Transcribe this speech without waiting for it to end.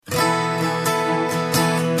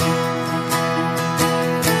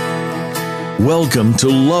Welcome to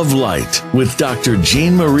Love Light with Dr.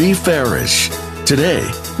 Jean Marie Farish. Today,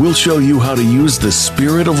 we'll show you how to use the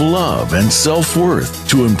spirit of love and self-worth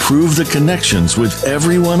to improve the connections with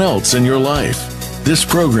everyone else in your life. This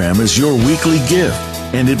program is your weekly gift,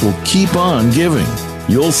 and it will keep on giving.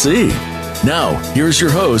 You'll see. Now, here's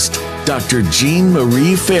your host, Dr. Jean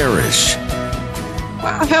Marie Farish.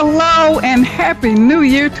 Well, hello and Happy New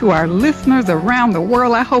Year to our listeners around the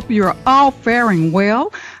world. I hope you're all faring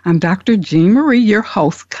well. I'm Dr. Jean Marie, your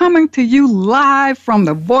host, coming to you live from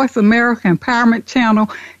the Voice America Empowerment Channel,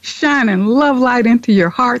 shining love light into your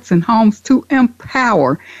hearts and homes to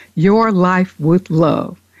empower your life with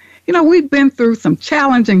love. You know, we've been through some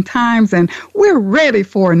challenging times and we're ready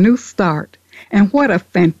for a new start. And what a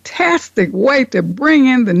fantastic way to bring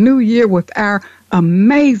in the new year with our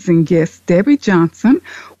amazing guest, Debbie Johnson,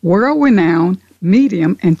 world-renowned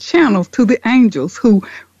medium and channel to the angels who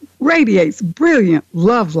radiates brilliant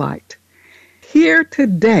love light. Here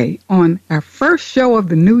today on our first show of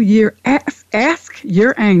the new year, Ask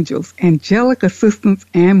Your Angels, Angelic Assistance,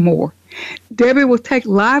 and more. Debbie will take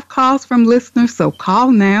live calls from listeners, so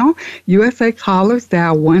call now. USA callers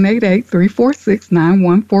dial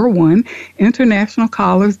 1-888-346-9141. International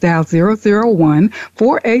callers dial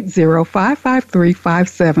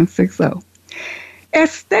 001-480-553-5760.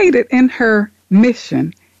 As stated in her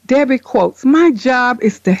mission, Debbie quotes, "My job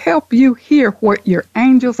is to help you hear what your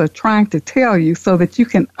angels are trying to tell you so that you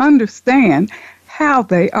can understand how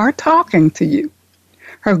they are talking to you."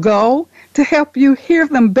 Her goal, to help you hear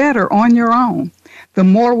them better on your own. The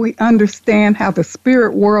more we understand how the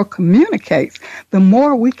spirit world communicates, the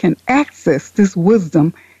more we can access this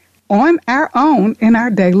wisdom on our own in our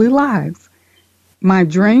daily lives. My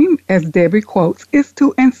dream, as Debbie quotes, is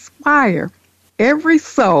to inspire every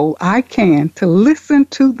soul I can to listen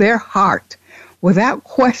to their heart without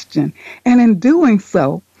question, and in doing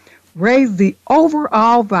so, raise the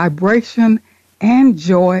overall vibration and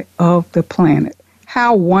joy of the planet.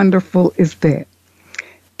 How wonderful is that?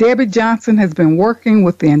 Debbie Johnson has been working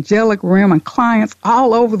with the Angelic Realm and clients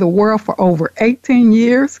all over the world for over 18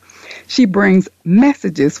 years. She brings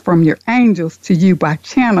messages from your angels to you by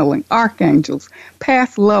channeling archangels,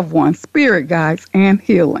 past loved ones, spirit guides, and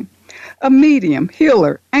healing. A medium,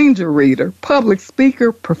 healer, angel reader, public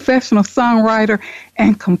speaker, professional songwriter,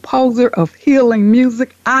 and composer of healing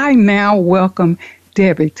music, I now welcome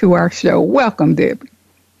Debbie to our show. Welcome, Debbie.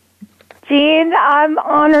 Jean, I'm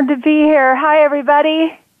honored to be here. Hi,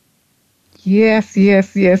 everybody. Yes.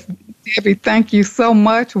 Debbie, thank you so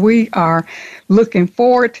much. We are looking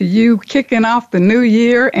forward to you kicking off the new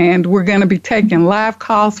year, and we're going to be taking live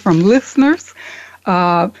calls from listeners.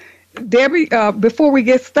 Debbie, before we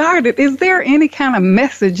get started, is there any kind of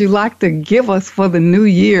message you'd like to give us for the new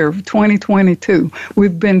year of 2022?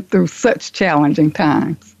 We've been through such challenging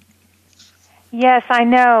times. Yes, I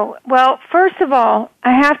know. Well, first of all,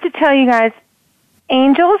 I have to tell you guys,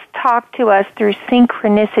 angels talk to us through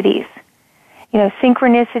synchronicities. You know,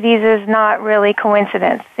 synchronicities is not really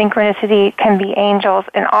coincidence. Synchronicity can be angels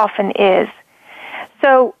and often is.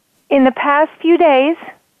 So, in the past few days,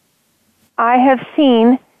 I have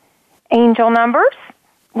seen angel numbers,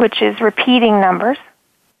 which is repeating numbers,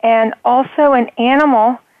 and also an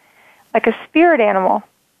animal, like a spirit animal.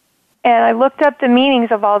 And I looked up the meanings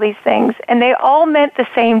of all these things, and they all meant the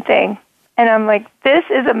same thing. And I'm like, this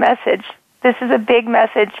is a message. This is a big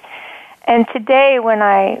message. And today, when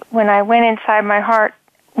I went inside my heart,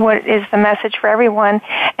 what is the message for everyone?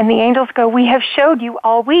 And the angels go, we have showed you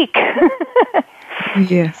all week.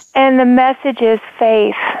 Yes. And the message is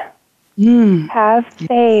faith. Have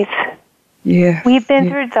faith. Yes. We've been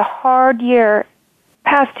through the hard year,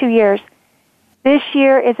 past 2 years. This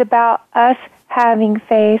year is about us having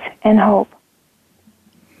faith and hope.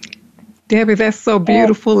 Debbie, that's so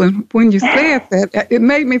beautiful. And when you said that, it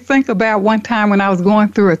made me think about one time when I was going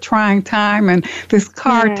through a trying time, and this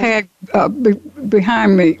car tag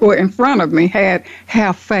behind me or in front of me had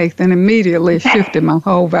 "have faith," and immediately it shifted my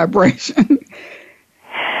whole vibration.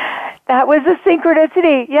 That was a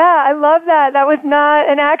synchronicity. Yeah, I love that. That was not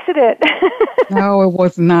an accident. No, it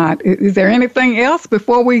was not. Is there anything else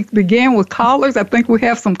before we begin with callers? I think we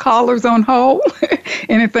have some callers on hold.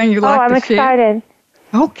 Anything you'd like to share? I'm excited.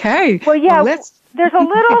 Okay. Well, yeah. There's a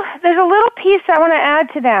little piece I want to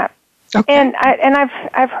add to that. Okay. And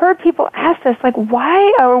I've heard people ask us, like,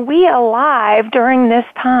 why are we alive during this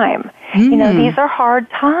time? You know, these are hard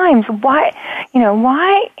times. Why,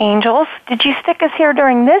 why, angels, did you stick us here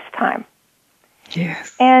during this time?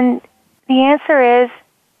 Yes. And the answer is,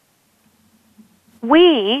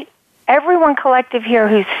 everyone collective here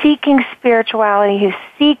who's seeking spirituality, who's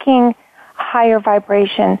seeking higher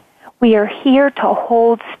vibration, We are here to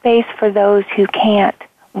hold space for those who can't.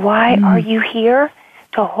 Why are you here?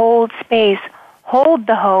 To hold space, hold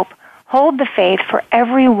the hope, hold the faith for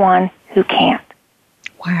everyone who can't.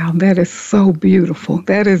 Wow, that is so beautiful.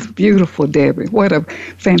 That is beautiful, Debbie. What a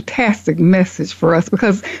fantastic message for us,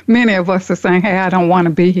 because many of us are saying, hey, I don't want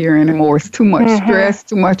to be here anymore. It's too much stress,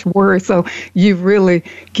 too much worry. So you've really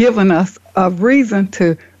given us a reason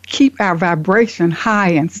to keep our vibration high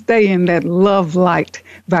and stay in that love light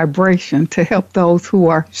vibration to help those who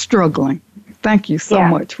are struggling. Thank you so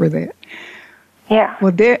much for that. Yeah.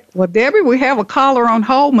 Well, Debbie, we have a caller on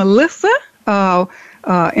hold, Melissa,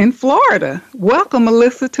 in Florida. Welcome,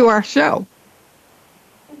 Melissa, to our show.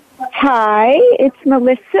 Hi, it's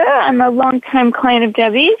Melissa. I'm a longtime client of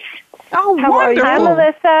Debbie's. Oh, How wonderful. Hi,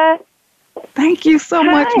 Melissa. Thank you so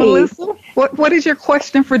much, Melissa. What is your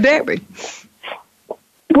question for Debbie?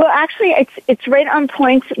 Well, actually, it's right on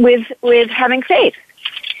point with having faith.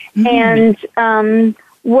 And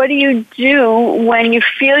what do you do when you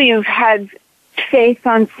feel you've had faith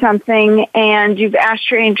on something and you've asked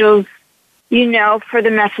your angels, for the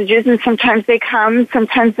messages, and sometimes they come,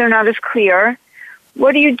 sometimes they're not as clear.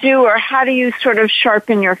 What do you do, or how do you sort of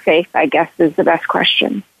sharpen your faith, I guess, is the best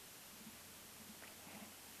question.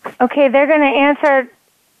 Okay, they're going to answer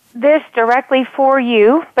this directly for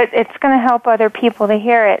you, but it's going to help other people to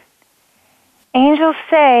hear it. Angels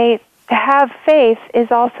say to have faith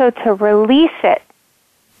is also to release it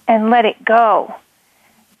and let it go.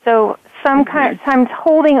 So sometimes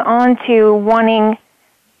holding on to wanting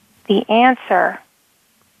the answer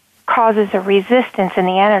causes a resistance in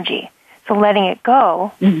the energy. So letting it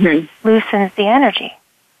go loosens the energy.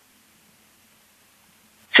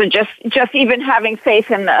 So just even having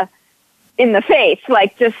faith in the faith,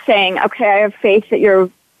 like just saying, okay, I have faith that you're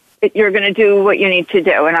going to do what you need to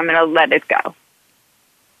do, and I'm going to let it go.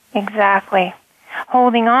 Exactly.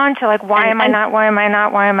 Holding on to why am I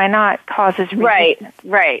not causes resistance.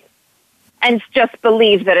 Right. And just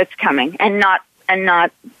believe that it's coming, and not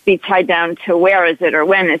be tied down to where is it or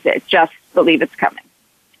when is it. Just believe it's coming.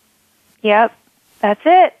 Yep, that's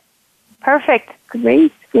it. Perfect.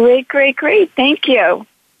 Great. Thank you.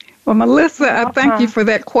 Well, Melissa, I thank you for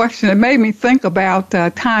that question. It made me think about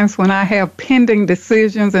times when I have pending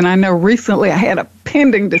decisions, and I know recently I had a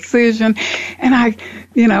pending decision, and I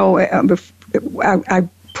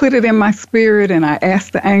put it in my spirit, and I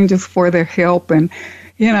asked the angels for their help, and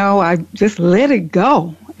I just let it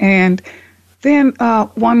go. And then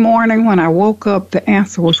one morning when I woke up, the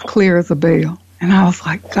answer was clear as a bell. And I was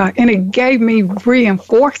like, God, and it gave me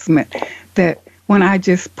reinforcement that when I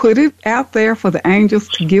just put it out there for the angels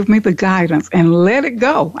to give me the guidance and let it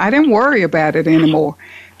go, I didn't worry about it anymore.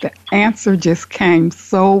 The answer just came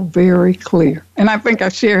so very clear. And I think I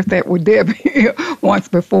shared that with Debbie once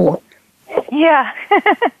before. Yeah.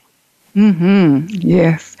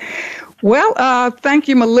 Yes. Well, thank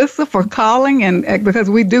you, Melissa, for calling, and because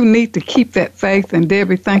we do need to keep that faith. And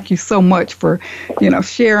Debbie, thank you so much for,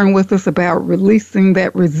 sharing with us about releasing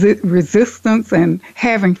that resistance and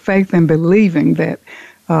having faith and believing that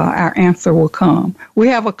our answer will come. We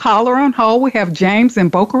have a caller on hold. We have James in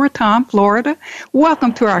Boca Raton, Florida.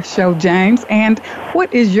 Welcome to our show, James. And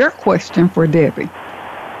what is your question for Debbie?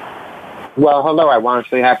 Well, hello. I want to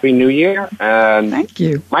say Happy New Year. And thank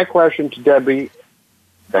you. My question to Debbie.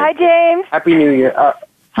 Hi, James. Happy New Year.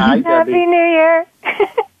 Hi, Debbie. Happy New Year.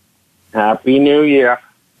 Happy New Year.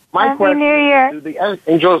 My question New Year.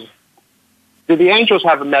 is, do the angels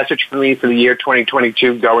have a message for me for the year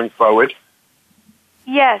 2022 going forward?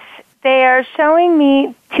 Yes, they are showing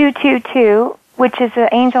me 222, which is an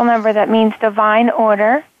angel number that means divine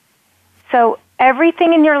order. So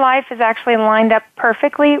everything in your life is actually lined up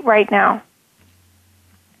perfectly right now,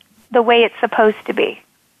 the way it's supposed to be.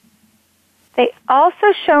 They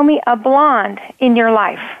also show me a blonde in your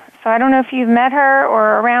life. So I don't know if you've met her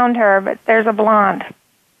or around her, but there's a blonde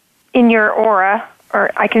in your aura,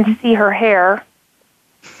 or I can see her hair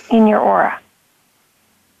in your aura.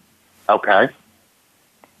 Okay.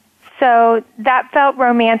 So that felt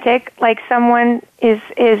romantic, like someone is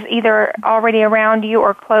either already around you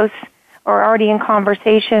or close or already in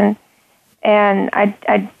conversation. And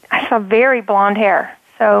I saw very blonde hair.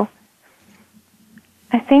 So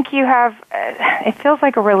I think you have, it feels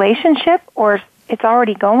like a relationship, or it's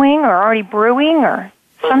already going, or already brewing, or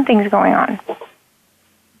something's going on.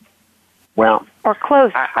 Well, or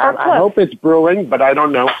close. I hope it's brewing, but I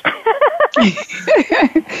don't know.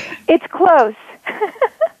 It's close.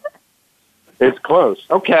 It's close.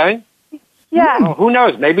 Okay. Yeah. Well, who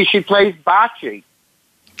knows? Maybe she plays bocce.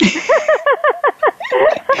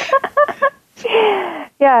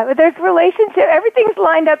 Yeah, but there's relationship. Everything's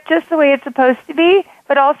lined up just the way it's supposed to be,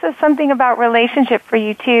 but also something about relationship for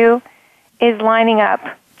you two is lining up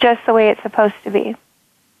just the way it's supposed to be.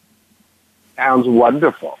 Sounds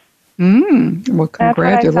wonderful. Well,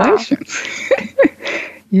 congratulations.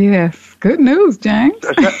 Yes, good news, James.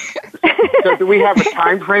 So do we have a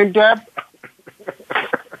time frame, Deb?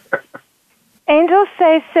 Angels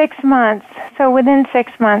say 6 months, so within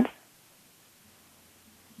 6 months.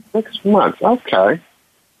 6 months, okay.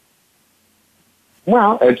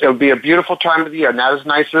 Well, it'll be a beautiful time of the year. Not as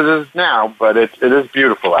nice as it is now, but it is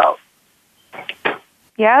beautiful out.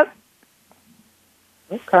 Yep.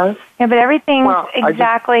 Okay. Yeah, but everything's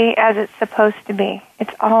exactly as it's supposed to be.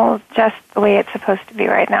 It's all just the way it's supposed to be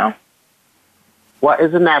right now. Well,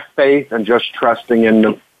 isn't that faith and just trusting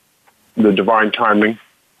in the divine timing?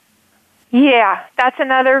 Yeah, that's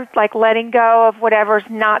another, like, letting go of whatever's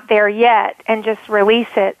not there yet and just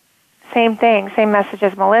release it. Same thing, same message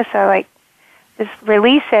as Melissa, like, just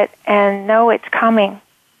release it and know it's coming.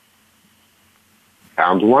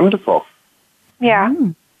 Sounds wonderful. Yeah.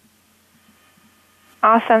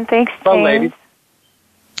 Awesome. Thanks, James. Well, ladies,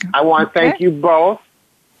 I want to thank you both.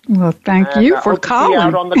 Well, thank you for calling.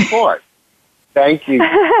 Out on the court. Thank you.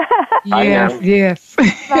 Yes.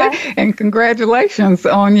 And congratulations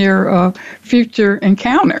on your future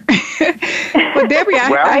encounter. But Debbie,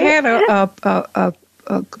 I had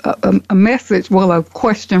a message, a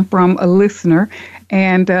question from a listener,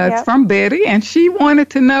 and it's from Betty, and she wanted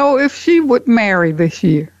to know if she would marry this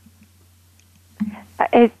year.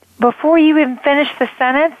 Before you even finished the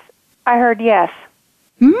sentence, I heard yes.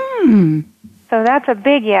 So that's a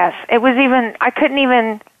big yes. It was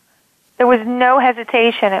there was no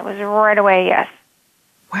hesitation. It was right away yes.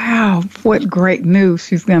 Wow, what great news.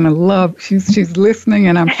 She's going to love. She's listening,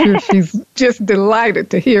 and I'm sure she's just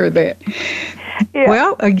delighted to hear that. Yeah.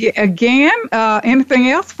 Well, again, anything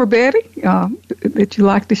else for Betty that you'd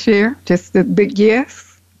like to share? Just a big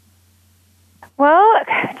yes? Well,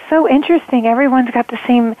 it's so interesting. Everyone's got the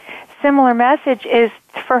same similar message, is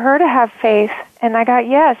for her to have faith. And I got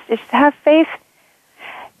yes, just to have faith.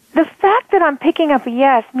 The fact that I'm picking up a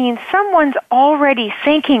yes means someone's already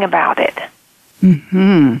thinking about it. Just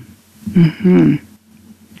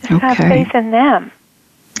have faith in them.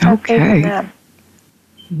 Have faith in them.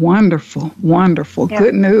 Wonderful. Yeah.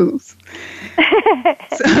 Good news.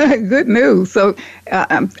 Good news. So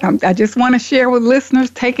I just want to share with listeners,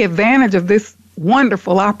 take advantage of this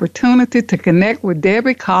wonderful opportunity to connect with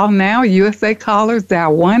Debbie. Call now. USA callers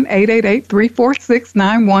dial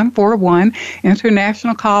 1-888-346-9141.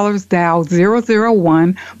 International callers dial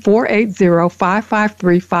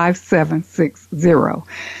 001-480-553-5760.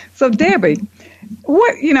 So Debbie,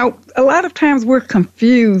 a lot of times we're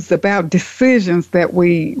confused about decisions that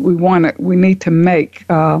we need to make.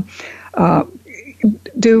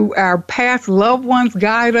 Do our past loved ones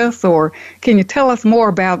guide us, or can you tell us more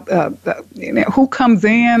about who comes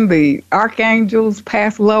in, the archangels,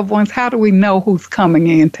 past loved ones? How do we know who's coming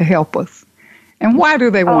in to help us, and why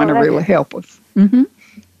do they want to really help us?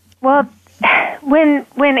 Well,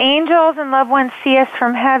 when angels and loved ones see us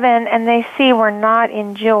from heaven and they see we're not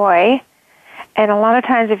in joy, and a lot of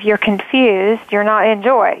times if you're confused, you're not in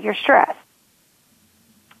joy, you're stressed,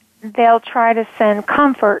 they'll try to send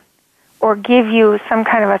comfort or give you some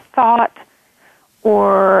kind of a thought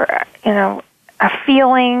or, a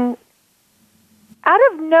feeling out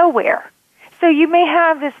of nowhere. So you may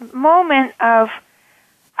have this moment of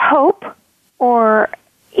hope, or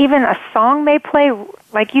even a song may play,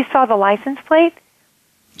 like you saw the license plate.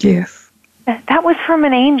 Yes. That was from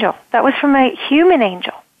an angel. That was from a human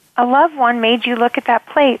angel. A loved one made you look at that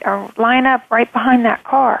plate or line up right behind that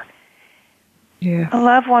car. Yes. A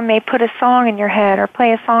loved one may put a song in your head or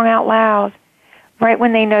play a song out loud right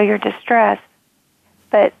when they know you're distressed.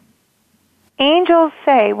 But angels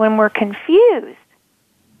say when we're confused,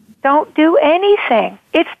 don't do anything.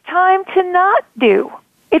 It's time to not do.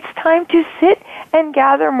 It's time to sit and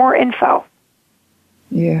gather more info.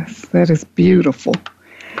 Yes, that is beautiful.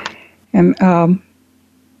 And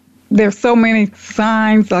there's so many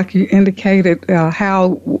signs, like you indicated,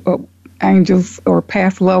 how angels or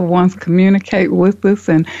past loved ones communicate with us.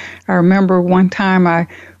 And I remember one time I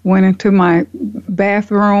went into my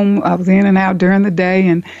bathroom. I was in and out during the day,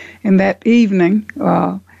 and that evening,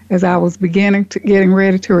 as I was getting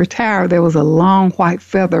ready to retire, there was a long white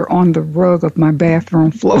feather on the rug of my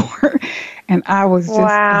bathroom floor. And I was just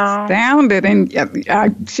astounded. And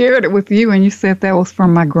I shared it with you, and you said that was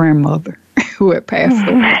from my grandmother who had passed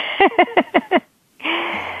away.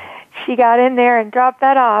 She got in there and dropped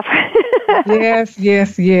that off. Yes.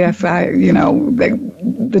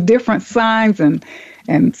 The different signs and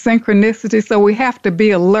and synchronicity. So we have to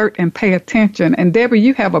be alert and pay attention. And Debbie,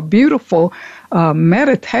 you have a beautiful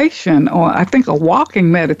meditation, or I think a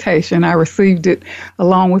walking meditation. I received it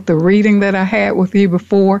along with the reading that I had with you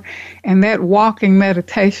before. And that walking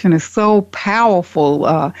meditation is so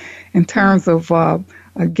powerful in terms of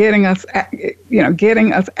getting us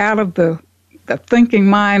out of the thinking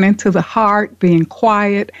mind into the heart, being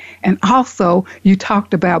quiet. And also, you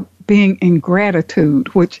talked about being in gratitude,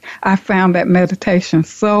 which I found that meditation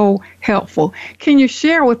so helpful. Can you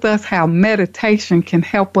share with us how meditation can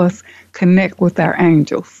help us connect with our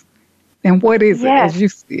angels? And what is it as you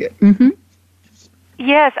see it? Mm-hmm.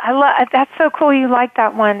 Yes, I love that's so cool you like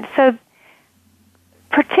that one. So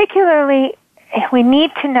particularly, we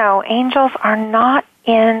need to know angels are not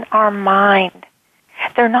in our mind.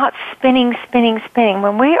 They're not spinning.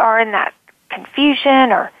 When we are in that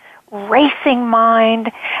confusion or racing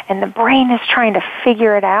mind and the brain is trying to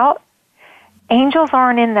figure it out, angels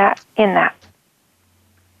aren't in that.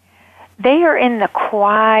 They are in the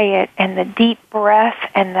quiet and the deep breath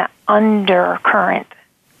and the undercurrent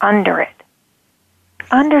under it.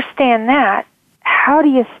 Understand that. How do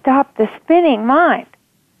you stop the spinning mind?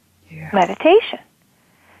 Yes. Meditation.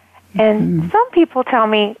 And some people tell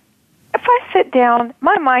me, if I sit down,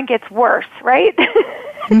 my mind gets worse, right?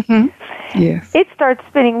 Yes. It starts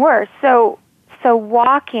spinning worse. So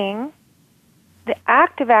walking, the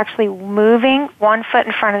act of actually moving one foot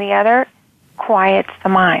in front of the other, quiets the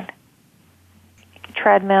mind.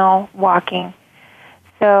 Treadmill, walking.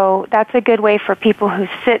 So that's a good way for people who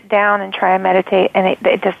sit down and try to meditate, and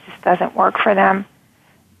it just doesn't work for them.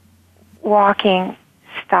 Walking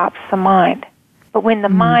stops the mind. But when the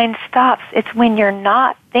mind stops, it's when you're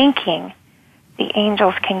not thinking, the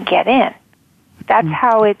angels can get in. That's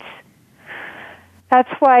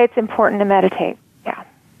why it's important to meditate. Yeah.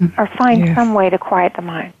 Or find some way to quiet the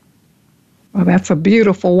mind. Well, that's a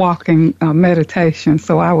beautiful walking meditation,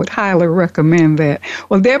 so I would highly recommend that.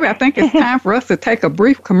 Well, Debbie, I think it's time for us to take a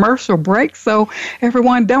brief commercial break, so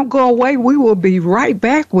everyone don't go away. We will be right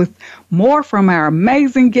back with more from our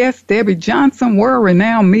amazing guest, Debbie Johnson,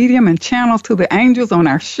 world-renowned medium and channel to the angels on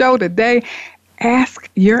our show today. Ask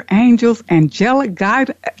your angels, angelic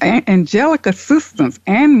guide, angelic assistance,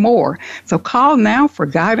 and more. So call now for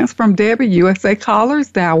guidance from Debbie. USA callers,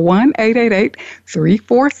 dial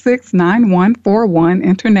 1-888-346-9141.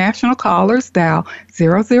 International callers, dial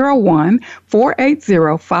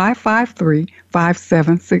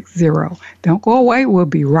 001-480-553-5760. Don't go away. We'll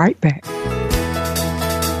be right back.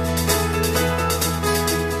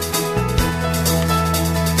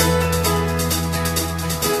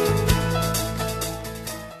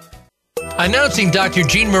 Announcing Dr.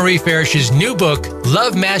 Jean Marie Farish's new book,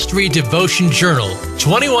 Love Mastery Devotion Journal,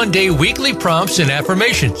 21-day weekly prompts and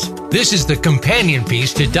affirmations. This is the companion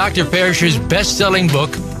piece to Dr. Farish's best-selling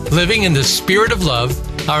book, Living in the Spirit of Love,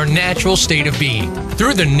 Our Natural State of Being.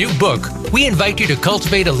 Through the new book, we invite you to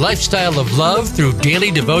cultivate a lifestyle of love through daily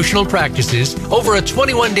devotional practices over a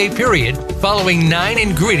 21-day period, following 9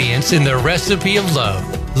 ingredients in the recipe of love.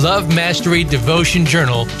 Love Mastery Devotion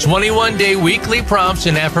Journal, 21-day weekly prompts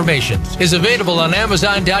and affirmations, is available on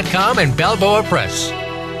Amazon.com and Balboa Press.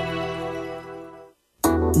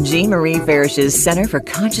 Jean Marie Farish's Center for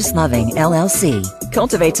Conscious Loving, LLC,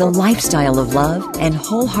 cultivates a lifestyle of love and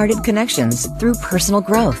wholehearted connections through personal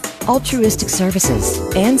growth, altruistic services,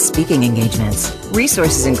 and speaking engagements.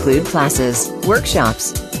 Resources include classes,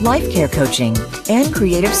 workshops, life care coaching, and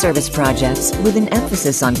creative service projects with an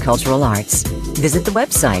emphasis on cultural arts. Visit the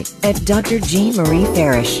website at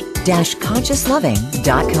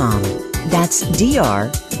drjeanmariefarish-consciousloving.com. That's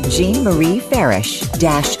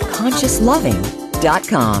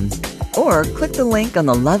drjeanmariefarish-consciousloving.com. Or click the link on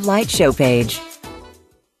the Love Light show page.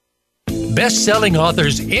 Best-selling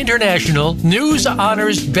authors international, news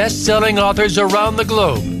honors best-selling authors around the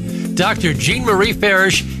globe. Dr. Jean Marie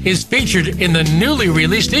Farish is featured in the newly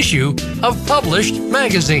released issue of Published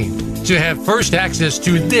Magazine. To have first access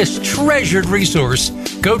to this treasured resource,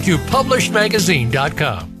 go to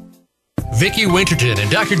publishedmagazine.com. Vicki Winterton and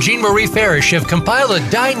Dr. Jean Marie Farish have compiled a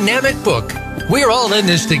dynamic book, We're All in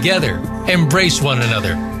This Together, Embrace One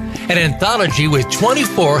Another, an anthology with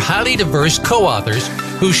 24 highly diverse co-authors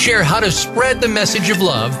who share how to spread the message of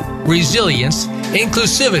love, resilience,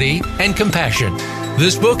 inclusivity, and compassion.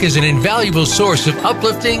 This book is an invaluable source of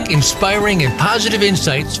uplifting, inspiring, and positive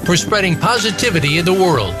insights for spreading positivity in the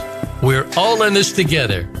world. We're All in This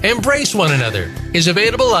Together, Embrace One Another is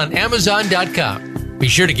available on Amazon.com. Be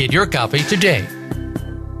sure to get your copy today.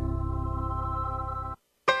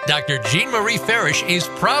 Dr. Jean Marie Farish is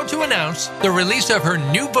proud to announce the release of her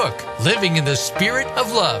new book, Living in the Spirit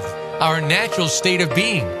of Love, Our Natural State of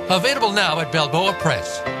Being, available now at Balboa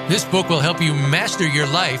Press. This book will help you master your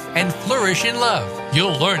life and flourish in love.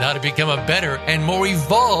 You'll learn how to become a better and more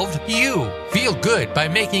evolved you. Feel good by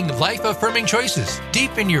making life-affirming choices.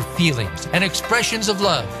 Deepen your feelings and expressions of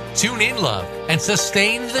love. Tune in love and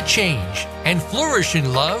sustain the change. And flourish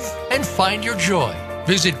in love and find your joy.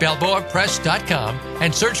 Visit BalboaPress.com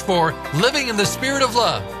and search for Living in the Spirit of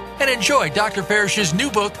Love. And enjoy Dr. Parrish's new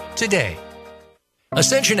book today.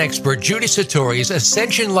 Ascension expert Judy Satori's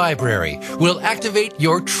Ascension Library will activate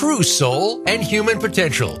your true soul and human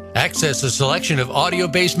potential. Access a selection of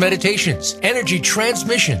audio-based meditations, energy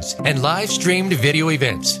transmissions, and live-streamed video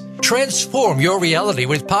events. Transform your reality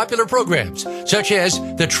with popular programs such as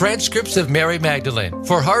the transcripts of Mary Magdalene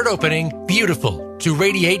for heart-opening, beautiful, to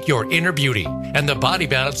radiate your inner beauty, and the body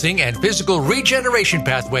balancing and physical regeneration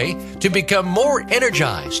pathway to become more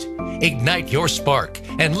energized. Ignite your spark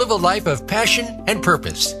and live a life of passion and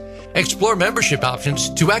purpose. Explore membership options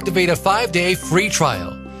to activate a 5-day free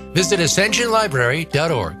trial. Visit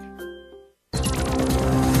ascensionlibrary.org.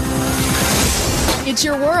 It's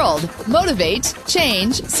your world. Motivate,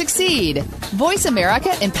 change, succeed.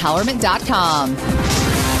 VoiceAmericaEmpowerment.com.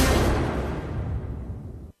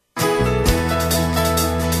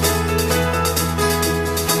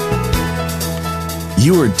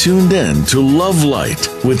 You are tuned in to Love Light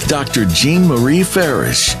with Dr. Jean Marie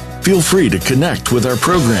Farish. Feel free to connect with our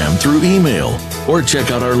program through email or check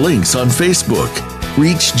out our links on Facebook.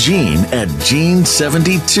 Reach Jean at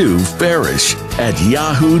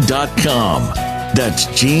Jean72Farish@yahoo.com. That's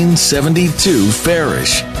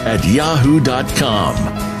Jean72Farish@yahoo.com.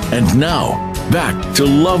 And now, back to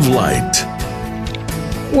Love Light.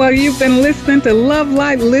 Well, you've been listening to Love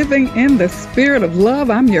Light, Living in the Spirit of Love.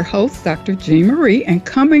 I'm your host, Dr. Jean Marie, and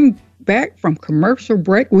coming back from commercial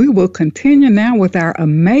break, we will continue now with our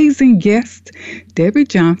amazing guest, Debbie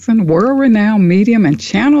Johnson, world-renowned medium and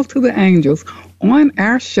channel to the angels. On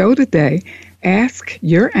our show today, Ask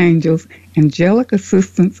Your Angels, Angelic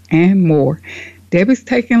Assistance, and more. Debbie's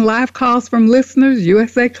taking live calls from listeners.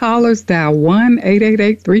 USA callers dial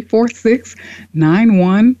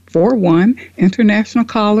 1-888-346-9141. International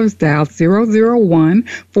callers dial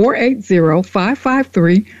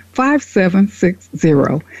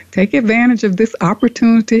 001-480-553-5760. Take advantage of this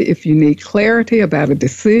opportunity if you need clarity about a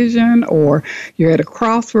decision or you're at a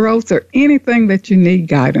crossroads or anything that you need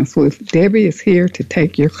guidance with. Debbie is here to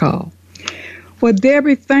take your call. Well,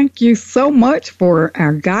 Debbie, thank you so much for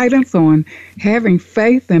our guidance on having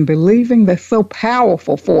faith and believing that's so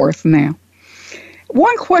powerful for us now.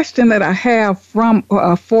 One question that I have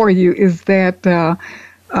for you is that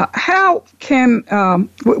how can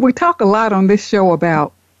we talk a lot on this show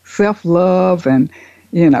about self-love and,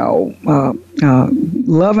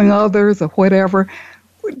 loving others or whatever.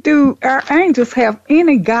 Do our angels have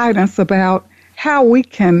any guidance about how we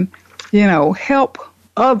can, help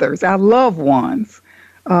others, our loved ones,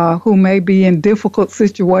 who may be in difficult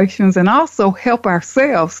situations, and also help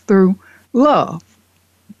ourselves through love?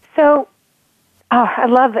 So, I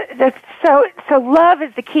love it. So love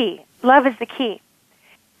is the key. Love is the key.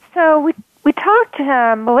 So we talked,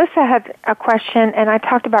 Melissa had a question, and I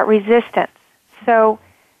talked about resistance. So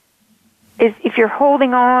if you're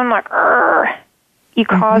holding on like, you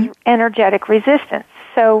cause energetic resistance.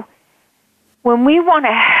 So when we want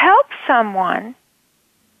to help someone,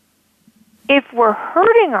 if we're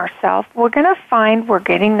hurting ourselves, we're going to find we're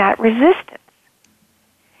getting that resistance.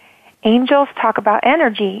 Angels talk about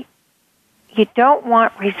energy. You don't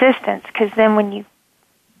want resistance, because then when you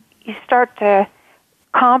start to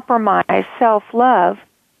compromise self-love,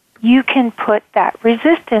 you can put that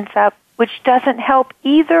resistance up, which doesn't help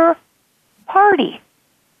either party.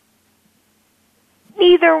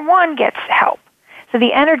 Neither one gets help. So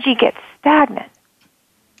the energy gets stagnant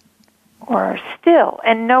or still,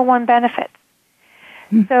 and no one benefits.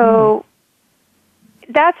 So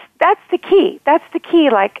that's the key. That's the key.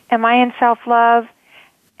 Like, am I in self-love?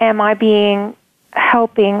 Am I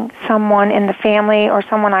helping someone in the family or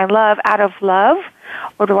someone I love out of love?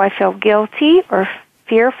 Or do I feel guilty or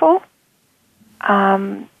fearful?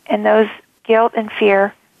 And those guilt and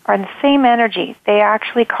fear are the same energy. They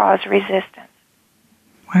actually cause resistance.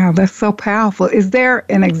 Wow, that's so powerful. Is there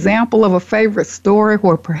an example of a favorite story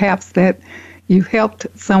where perhaps that you helped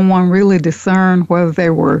someone really discern whether they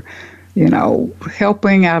were,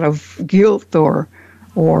 helping out of guilt or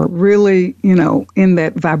really, in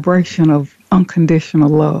that vibration of unconditional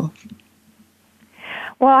love?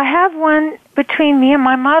 Well, I have one between me and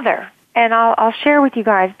my mother, and I'll share with you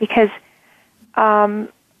guys, because I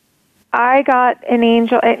got an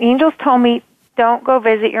angel. Angels told me, don't go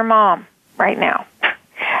visit your mom right now.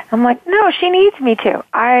 I'm like, no, she needs me to.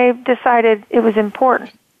 I decided it was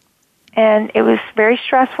important. And it was very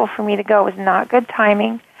stressful for me to go. It was not good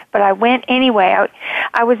timing, but I went anyway.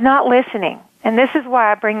 I was not listening. And this is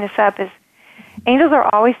why I bring this up is angels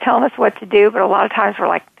are always telling us what to do, but a lot of times we're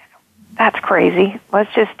like, that's crazy.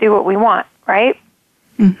 Let's just do what we want, right?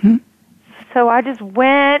 Mm-hmm. So I just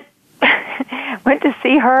went to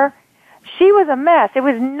see her. She was a mess. It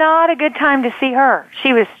was not a good time to see her.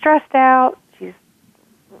 She was stressed out.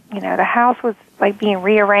 The house was like being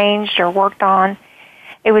rearranged or worked on.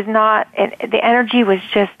 It was not, the energy was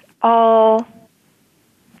just all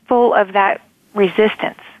full of that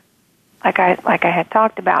resistance, like I had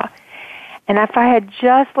talked about. And if I had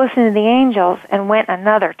just listened to the angels and went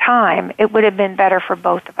another time, it would have been better for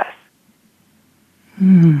both of us.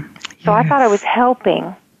 So I thought I was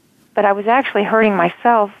helping, but I was actually hurting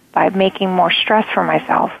myself by making more stress for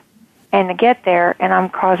myself. And to get there, and I'm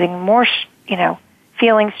causing more,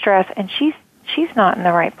 feeling stress, and she's not in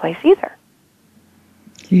the right place either.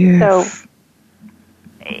 Yes. So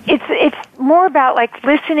it's more about like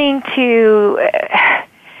listening to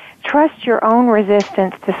trust your own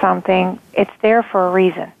resistance to something. It's there for a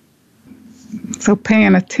reason. So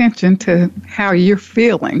paying attention to how you're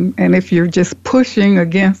feeling, and if you're just pushing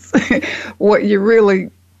against what you're really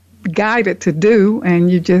guided to do,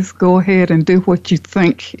 and you just go ahead and do what you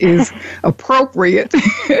think is appropriate,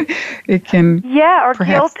 it can or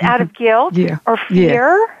guilt out of guilt, or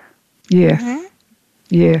fear. Yes. Mm-hmm.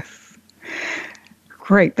 Yes.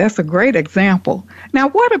 Great. That's a great example. Now,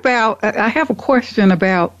 what about, I have a question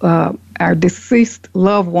about our deceased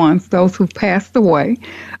loved ones, those who've passed away.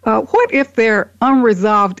 What if there are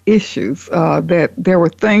unresolved issues, that there were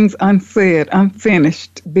things unsaid,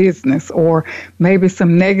 unfinished business, or maybe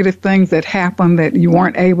some negative things that happened that you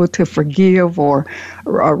weren't able to forgive or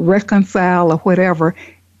reconcile or whatever?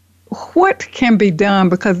 What can be done?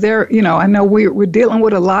 Because I know we're dealing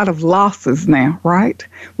with a lot of losses now, right?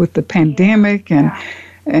 With the pandemic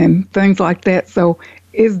and things like that. So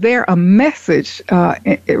is there a message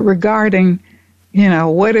regarding,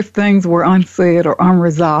 what if things were unsaid or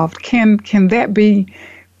unresolved? Can that be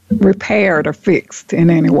repaired or fixed in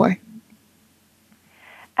any way?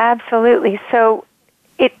 Absolutely. So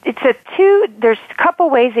there's a couple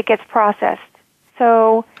ways it gets processed.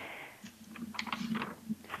 So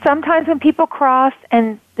sometimes when people cross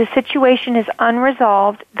and the situation is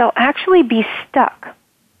unresolved, they'll actually be stuck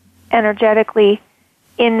energetically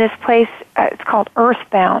in this place. It's called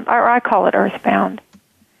earthbound, or I call it earthbound.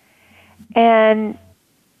 And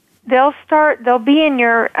they'll be in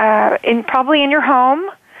your, probably in your home.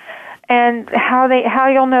 And how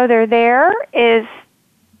you'll know they're there is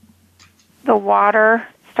the water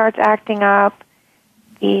starts acting up,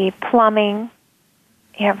 the plumbing,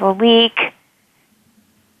 you have a leak.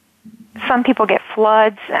 Some people get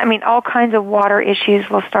floods. All kinds of water issues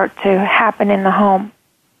will start to happen in the home.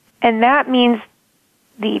 And that means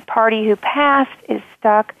the party who passed is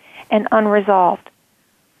stuck and unresolved.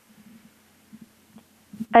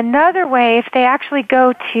 Another way, if they actually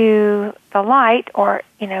go to the light, or,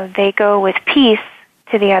 they go with peace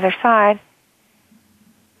to the other side,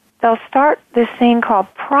 they'll start this thing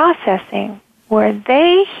called processing, where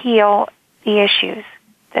they heal the issues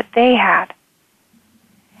that they had.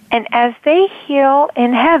 And as they heal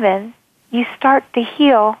in heaven, you start to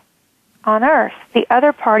heal on earth. The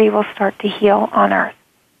other party will start to heal on earth.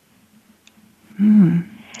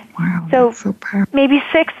 Wow, that's so powerful. Maybe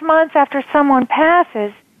 6 months after someone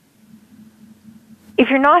passes, if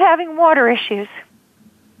you're not having water issues,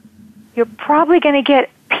 you're probably going to get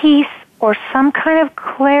peace or some kind of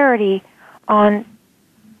clarity on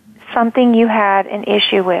something you had an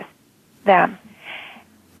issue with them.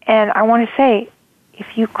 And I want to say,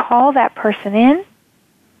 if you call that person in,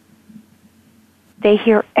 they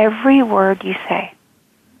hear every word you say.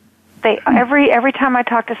 Every time I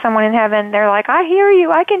talk to someone in heaven, they're like, I hear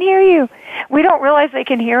you, I can hear you. We don't realize they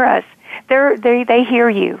can hear us. They hear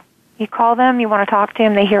you. You call them, you want to talk to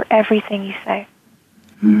them, they hear everything you say.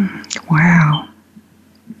 Wow.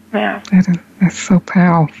 Yeah. That's so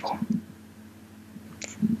powerful.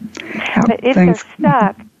 But if they're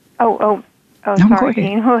stuck, no, sorry,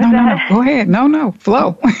 Dean, what was that? No, go ahead. No,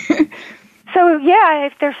 flow. So,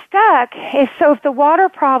 if they're stuck, if the water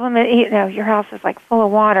problem, your house is like full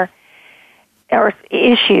of water, or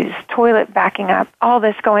issues, toilet backing up, all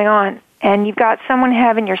this going on, and you've got someone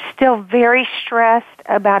you're still very stressed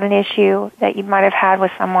about an issue that you might have had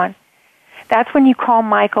with someone, that's when you call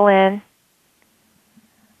Michael in,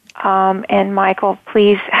 and Michael,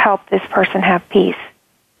 please help this person have peace.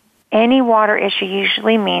 Any water issue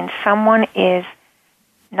usually means someone is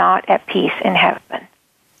not at peace in heaven.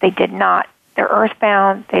 They did not They're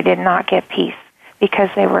earthbound. They did not get peace because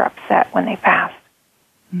they were upset when they passed.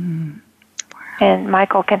 Wow. And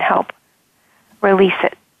Michael can help release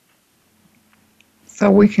it. So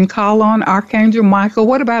we can call on Archangel Michael.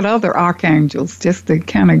 What about other archangels, just to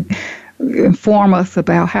kind of inform us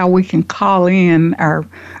about how we can call in our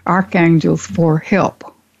archangels for help?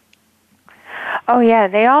 Oh, yeah,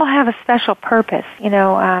 they all have a special purpose.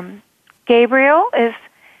 Gabriel is,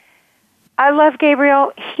 I love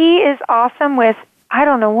Gabriel. He is awesome with, I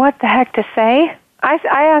don't know what the heck to say. I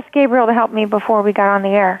asked Gabriel to help me before we got on the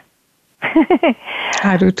air.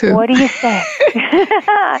 I do too. What do you say?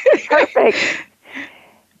 Perfect.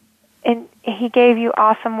 And he gave you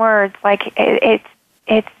awesome words. Like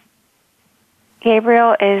it's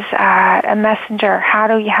Gabriel is a messenger. How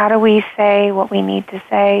do we say what we need to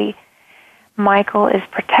say? Michael is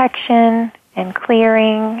protection and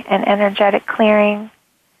clearing and energetic clearing.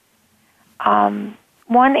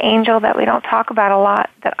 One angel that we don't talk about a lot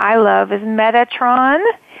that I love is Metatron.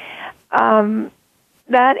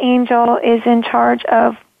 That angel is in charge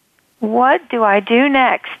of what do I do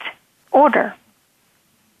next? Order.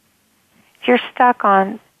 If you're stuck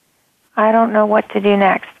on, I don't know what to do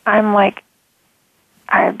next, I'm like,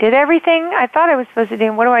 I did everything I thought I was supposed to do,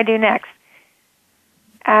 and what do I do next?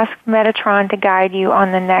 Ask Metatron to guide you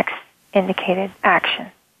on the next indicated action.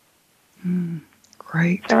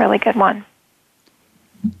 Great. It's a really good one.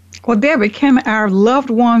 Well, Debbie, can our loved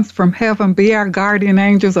ones from heaven be our guardian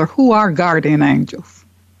angels, or who are guardian angels?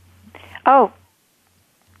 Oh,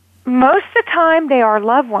 most of the time they are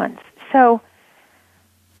loved ones. So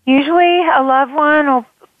usually a loved one will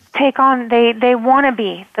take on, they want to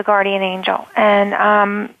be the guardian angel.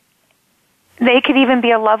 And they could even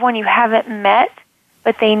be a loved one you haven't met,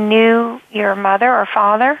 but they knew your mother or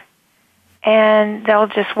father, and they'll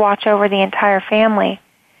just watch over the entire family.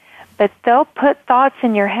 But they'll put thoughts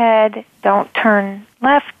in your head, don't turn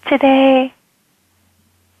left today,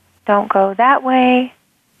 don't go that way,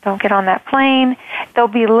 don't get on that plane. There'll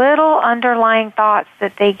be little underlying thoughts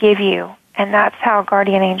that they give you, and that's how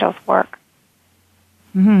guardian angels work.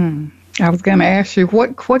 I was going to ask you,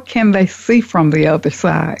 what can they see from the other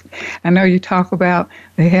side? I know you talk about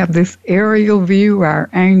they have this aerial view, our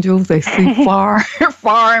angels, they see far,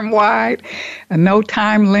 far and wide, no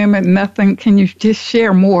time limit, nothing. Can you just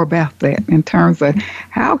share more about that in terms of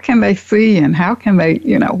how can they see and how can they,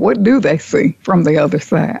 what do they see from the other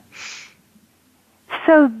side?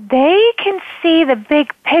 So they can see the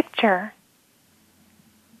big picture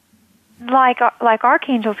like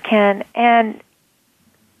archangels can, and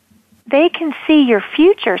they can see your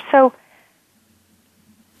future. So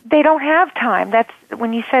they don't have time. That's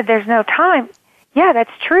when you said there's no time. Yeah,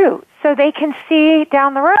 that's true. So they can see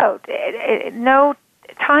down the road. No,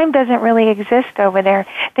 time doesn't really exist over there.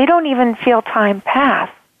 They don't even feel time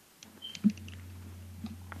pass.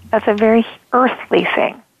 That's a very earthly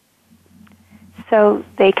thing. So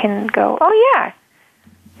they can go, oh yeah,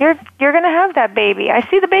 you're going to have that baby. I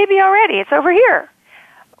see the baby already. It's over here.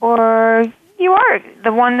 Or you are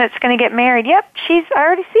the one that's going to get married. Yep, I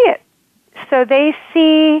already see it. So they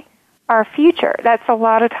see our future. That's a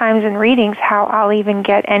lot of times in readings how I'll even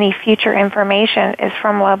get any future information is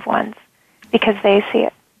from loved ones because they see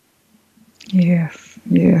it. Yes.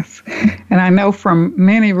 And I know from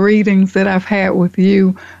many readings that I've had with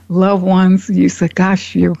you, loved ones, you said,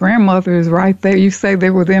 gosh, your grandmother is right there. You say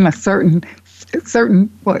they're within a certain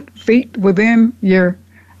feet within your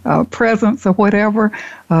presence or whatever.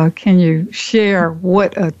 Can you share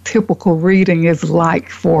what a typical reading is like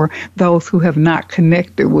for those who have not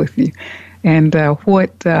connected with you, and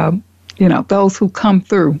what those who come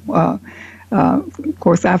through? Of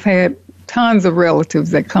course, I've had tons of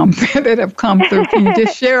relatives that have come through. Can you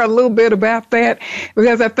just share a little bit about that?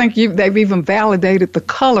 Because I think they've even validated the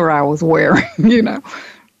color I was wearing.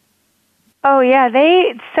 Oh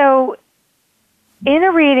yeah, so in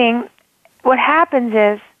a reading, what happens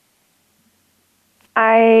is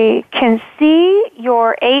I can see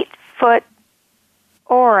your 8-foot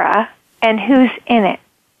aura and who's in it.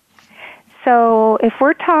 So if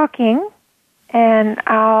we're talking and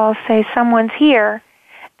I'll say someone's here,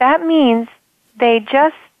 that means they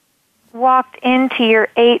just walked into your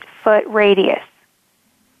 8-foot radius.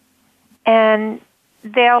 And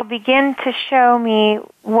they'll begin to show me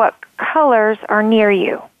what colors are near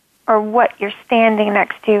you or what you're standing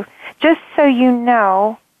next to, just so you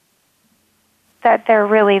know that they're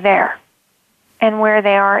really there and where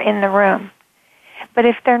they are in the room. But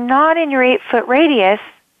if they're not in your 8-foot radius,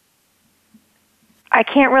 I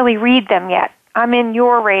can't really read them yet. I'm in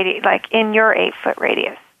your in your 8-foot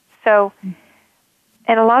radius. So,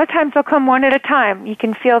 And a lot of times they'll come one at a time. You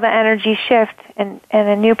can feel the energy shift, and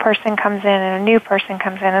a new person comes in, and a new person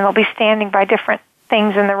comes in, and they'll be standing by different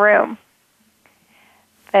things in the room.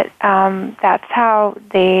 But that's how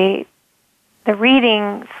the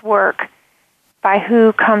readings work, by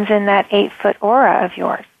who comes in that 8-foot aura of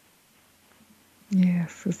yours.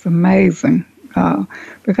 Yes, it's amazing.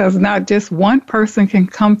 Because not just one person can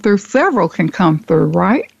come through, several can come through,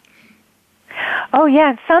 right? Oh, yeah.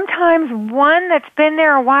 And sometimes one that's been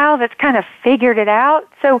there a while that's kind of figured it out.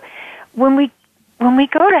 So when we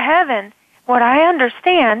go to heaven, what I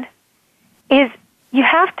understand is you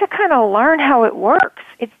have to kind of learn how it works.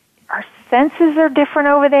 Our senses are different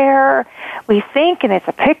over there. We think, and it's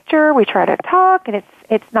a picture. We try to talk, and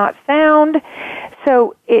it's not sound.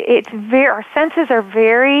 So our senses are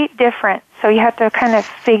very different. So you have to kind of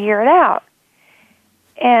figure it out.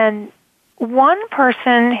 And one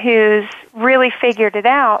person who's really figured it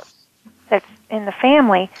out, that's in the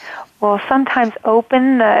family, will sometimes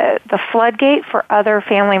open the floodgate for other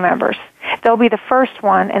family members. They'll be the first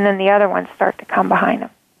one, and then the other ones start to come behind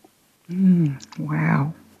them.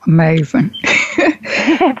 Wow. Amazing.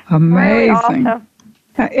 Amazing. Really awesome.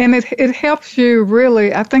 And it helps you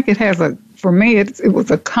really. I think it has for me, it was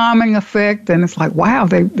a calming effect, and it's like, wow,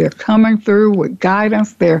 they're coming through with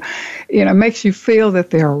guidance. Makes you feel that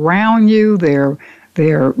they're around you, they're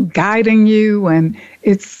guiding you, and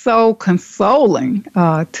it's so consoling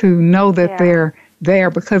to know that they're there,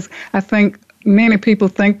 because I think many people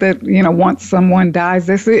think that, once someone dies,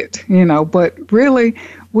 that's it, but really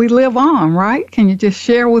we live on, right? Can you just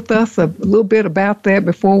share with us a little bit about that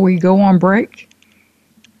before we go on break?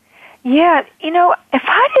 Yeah, if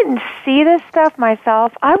I didn't see this stuff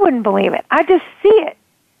myself, I wouldn't believe it. I just see it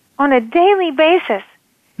on a daily basis,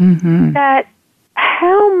 that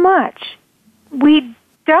how much we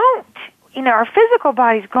don't, our physical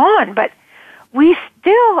body's gone, but we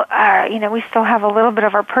still we still have a little bit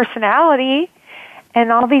of our personality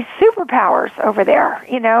and all these superpowers over there,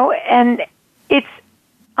 and it's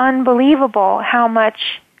unbelievable how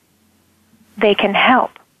much they can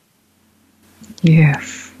help.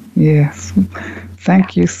 Yes.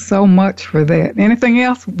 Thank you so much for that. Anything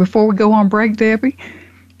else before we go on break, Debbie?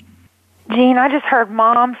 Jean, I just heard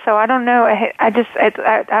Mom, so I don't know.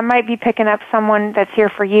 I might be picking up someone that's here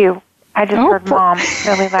for you. I just heard Mom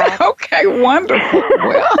really loud. Okay, wonderful.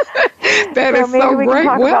 Well, that is so we great.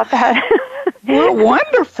 Can talk about that. Well,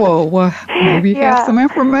 wonderful. Well, maybe you have some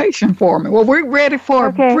information for me. Well, we're ready for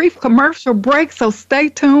a brief commercial break, so stay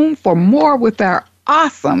tuned for more with our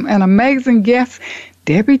awesome and amazing guest,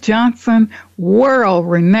 Debbie Johnson,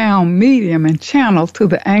 world-renowned medium and channel to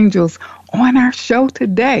the angels, on our show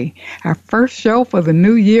today. Our first show for the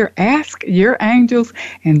new year, Ask Your Angels,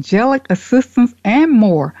 Angelic Assistance, and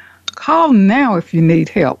more. Call now if you need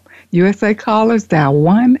help. USA callers dial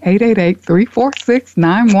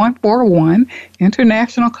 1-888-346-9141.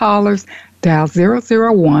 International callers dial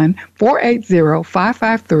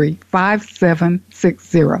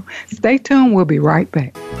 001-480-553-5760. Stay tuned. We'll be right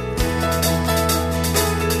back.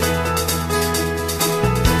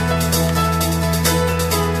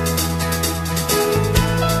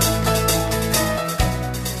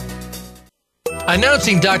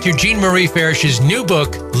 Announcing Dr. Jean Marie Farish's new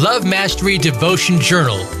book, Love Mastery Devotion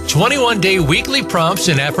Journal, 21-day weekly prompts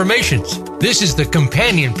and affirmations. This is the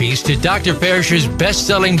companion piece to Dr. Farish's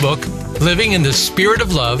best-selling book, Living in the Spirit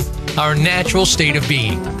of Love, Our Natural State of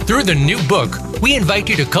Being. Through the new book, we invite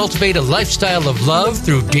you to cultivate a lifestyle of love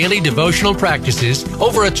through daily devotional practices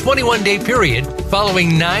over a 21-day period,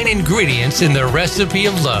 following 9 ingredients in the recipe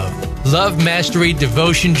of love. Love Mastery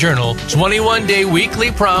Devotion Journal, 21-day weekly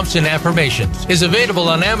prompts and affirmations, is available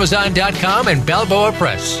on Amazon.com and Balboa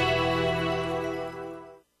Press.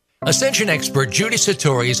 Ascension expert Judy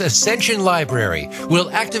Satori's Ascension Library will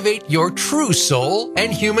activate your true soul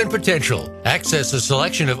and human potential. Access a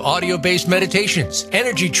selection of audio-based meditations,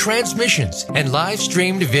 energy transmissions, and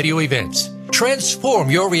live-streamed video events. Transform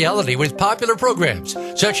your reality with popular programs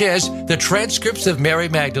such as the transcripts of Mary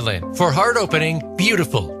Magdalene for heart opening,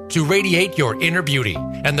 beautiful, to radiate your inner beauty,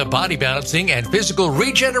 and the body balancing and physical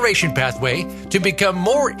regeneration pathway to become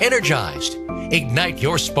more energized. Ignite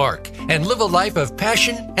your spark and live a life of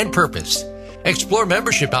passion and purpose. Explore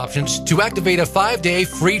membership options to activate a 5-day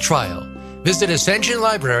free trial. Visit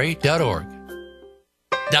ascensionlibrary.org.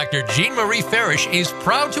 Dr. Jean Marie Farish is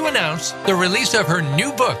proud to announce the release of her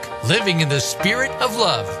new book, Living in the Spirit of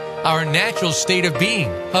Love, Our Natural State of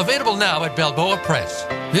Being, available now at Balboa Press.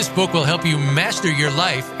 This book will help you master your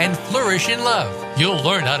life and flourish in love. You'll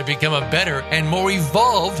learn how to become a better and more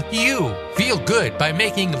evolved you. Feel good by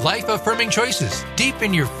making life-affirming choices.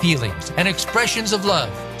 Deepen your feelings and expressions of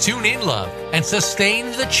love. Tune in love and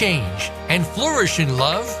sustain the change. And flourish in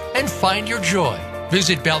love and find your joy.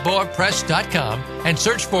 Visit BalboaPress.com and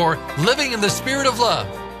search for Living in the Spirit of Love.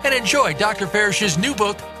 And enjoy Dr. Farish's new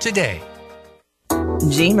book today.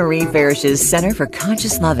 Jean Marie Farish's Center for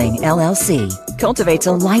Conscious Loving, LLC, cultivates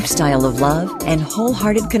a lifestyle of love and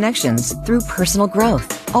wholehearted connections through personal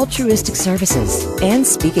growth, altruistic services, and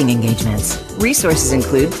speaking engagements. Resources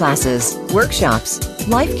include classes, workshops,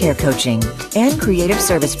 life care coaching, and creative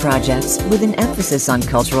service projects with an emphasis on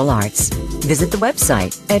cultural arts. Visit the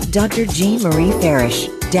website at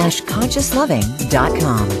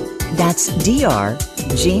drjeanmariefarish-consciousloving.com. That's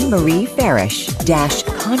Jean Marie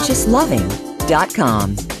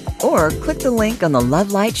Farish-consciousloving.com. Or click the link on the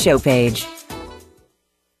Love Light show page.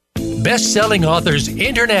 Best-selling Authors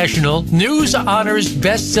International news honors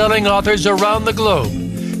best-selling authors around the globe.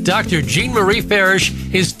 Dr. Jean Marie Farish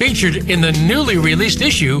is featured in the newly released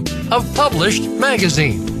issue of Published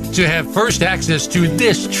Magazine. To have first access to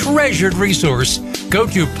this treasured resource, go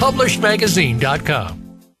to publishedmagazine.com.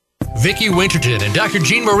 Vicki Winterton and Dr.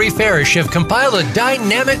 Jean Marie Farish have compiled a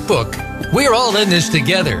dynamic book, We're All in This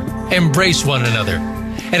Together, Embrace One Another,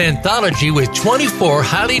 an anthology with 24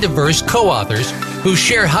 highly diverse co-authors who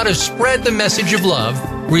share how to spread the message of love,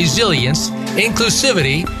 resilience,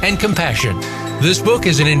 inclusivity, and compassion. This book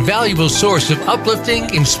is an invaluable source of uplifting,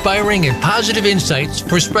 inspiring, and positive insights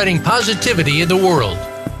for spreading positivity in the world.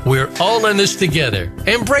 We're All in This Together,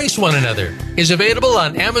 Embrace One Another is available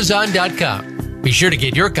on Amazon.com. Be sure to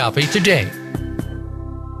get your copy today.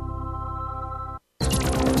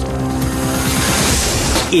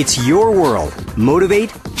 It's your world. Motivate,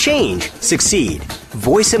 change, succeed.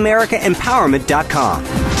 VoiceAmericaEmpowerment.com.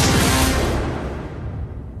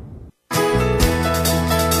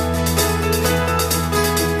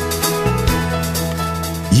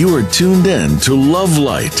 You are tuned in to Love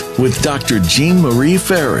Light with Dr. Jean Marie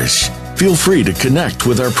Farish. Feel free to connect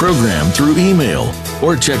with our program through email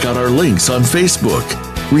or check out our links on Facebook.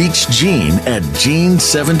 Reach Jean at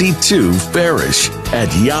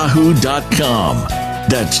Jean72Farish@yahoo.com.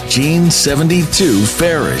 That's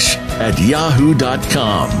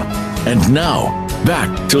Jean72Farish@yahoo.com. And now, back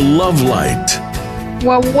to Love Light.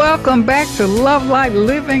 Well, welcome back to Love Light,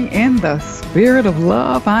 Living in the Spirit of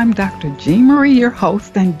Love. I'm Dr. Jean Marie, your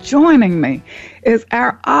host, and joining me is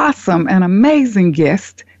our awesome and amazing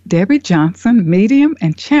guest, Debbie Johnson, medium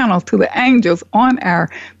and channel to the angels, on our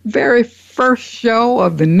very first show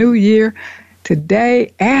of the new year.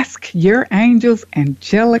 Today, ask your angels,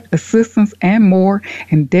 angelic assistance, and more.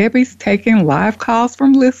 And Debbie's taking live calls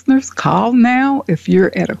from listeners. Call now if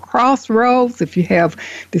you're at a crossroads, if you have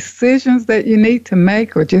decisions that you need to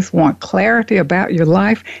make or just want clarity about your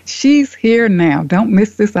life. She's here now. Don't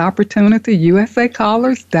miss this opportunity. USA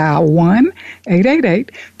callers, dial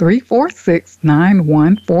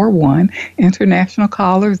 1-888-346-9141. International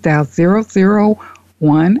callers, dial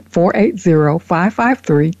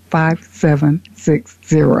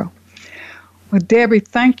 001-480-553-5760. Well, Debbie,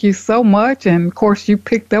 thank you so much. And, of course, you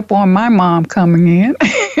picked up on my mom coming in.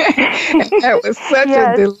 That was such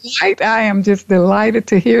a delight. I am just delighted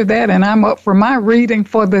to hear that. And I'm up for my reading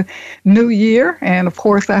for the new year. And, of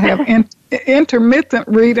course, I have intermittent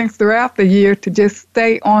readings throughout the year to just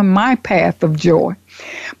stay on my path of joy.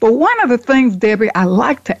 But one of the things, Debbie, I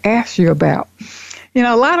like to ask you about, you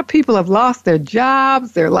know, a lot of people have lost their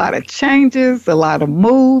jobs. There are a lot of changes, a lot of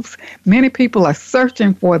moves. Many people are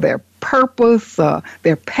searching for their purpose,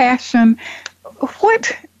 their passion.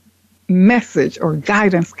 What message or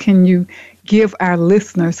guidance can you give our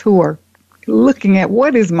listeners who are looking at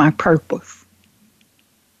what is my purpose?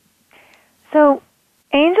 So,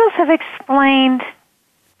 angels have explained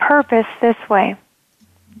purpose this way.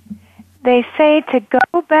 They say to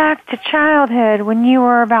go back to childhood when you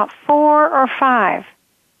were about 4 or 5.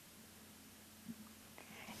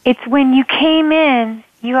 It's when you came in,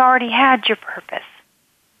 you already had your purpose.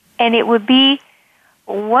 And it would be,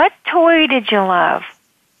 what toy did you love?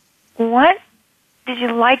 What did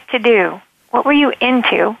you like to do? What were you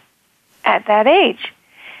into at that age?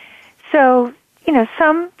 So, you know,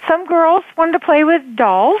 some girls wanted to play with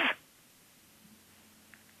dolls.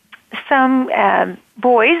 Some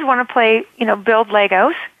boys want to play, build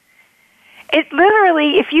Legos. It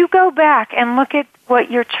literally, if you go back and look at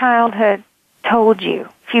what your childhood told you,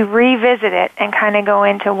 if you revisit it and kind of go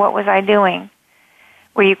into what was I doing,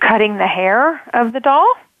 were you cutting the hair of the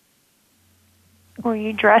doll? Were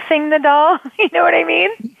you dressing the doll? You know what I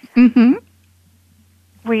mean? Mm-hmm.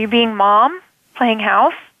 Were you being mom, playing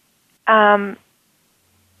house? And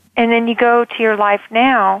then you go to your life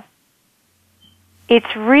now.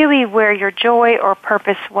 It's really where your joy or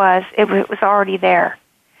purpose was. It was already there.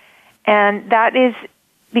 And that is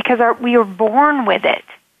because we were born with it.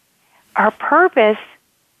 Our purpose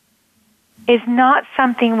is not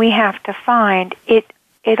something we have to find. It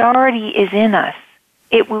already is in us.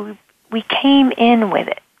 We came in with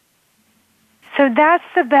it. So that's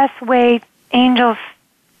the best way. Angels,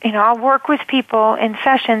 I'll work with people in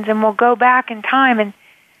sessions, and we'll go back in time and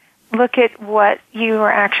look at what you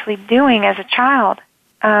were actually doing as a child,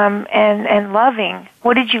 and loving.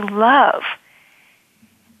 What did you love?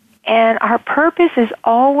 And our purpose is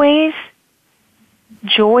always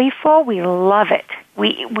joyful. We love it.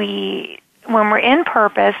 We when we're in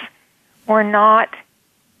purpose, we're not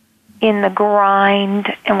in the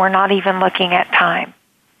grind, and we're not even looking at time.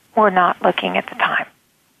 We're not looking at the time.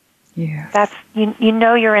 Yes. That's you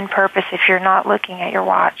know you're in purpose if you're not looking at your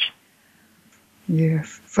watch.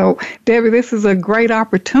 Yes. So, Debbie, this is a great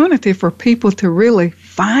opportunity for people to really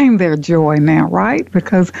find their joy now, right?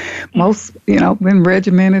 Because most, been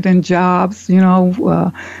regimented in jobs,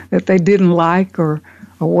 that they didn't like or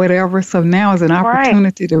whatever. So now is an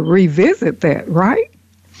opportunity to revisit that, right?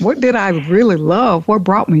 What did I really love? What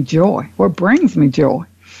brought me joy? What brings me joy?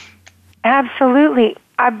 Absolutely.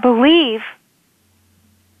 I believe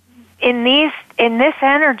in this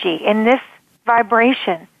energy, in this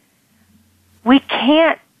vibration. We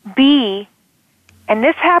can't be, and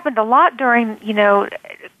this happened a lot during,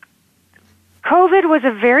 COVID was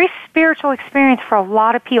a very spiritual experience for a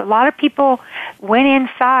lot of people. A lot of people went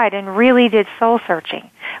inside and really did soul searching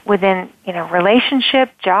within,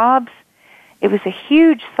 relationship, jobs. It was a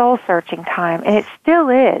huge soul searching time, and it still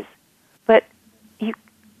is. But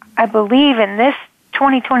I believe in this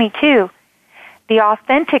 2022, the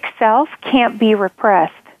authentic self can't be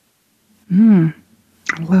repressed. I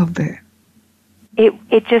love that.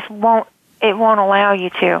 It just won't allow you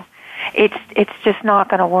to. It's just not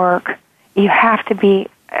going to work. You have to be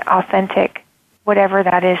authentic, whatever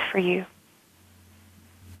that is for you.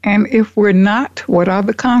 And if we're not, what are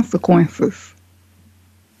the consequences?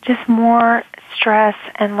 Just more stress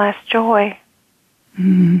and less joy.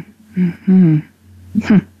 Mm-hmm.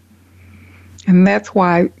 And that's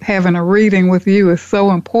why having a reading with you is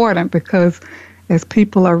so important, because as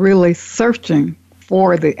people are really searching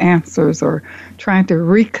for the answers or trying to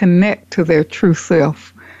reconnect to their true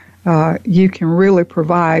self, you can really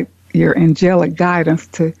provide your angelic guidance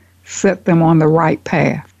to set them on the right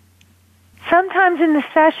path. Sometimes in the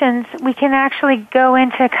sessions, we can actually go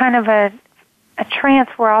into kind of a trance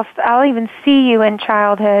where I'll even see you in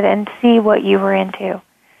childhood and see what you were into,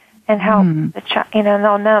 and help the child.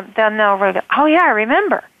 They'll know. Oh yeah, I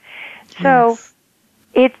remember. So Yes.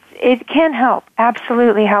 it can help,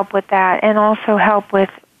 absolutely help with that, and also help with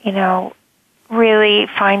really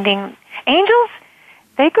finding angels.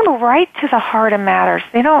 They go right to the heart of matters.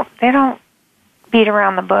 They don't beat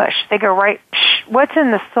around the bush. They go right. What's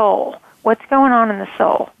in the soul? What's going on in the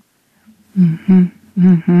soul? Mm-hmm.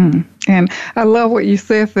 Mm-hmm. And I love what you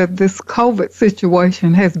said, that this COVID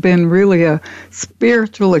situation has been really a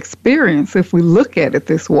spiritual experience, if we look at it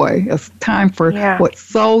this way. It's time for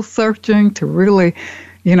soul searching, to really,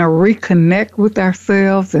 reconnect with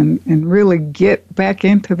ourselves and really get back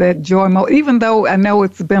into that joy mode. Even though I know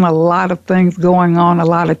it's been a lot of things going on, a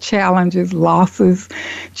lot of challenges, losses,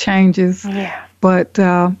 changes. Yeah. But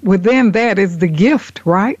within that is the gift,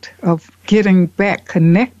 right, of getting back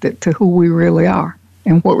connected to who we really are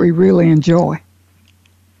and what we really enjoy.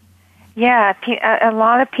 Yeah, a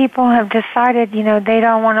lot of people have decided, they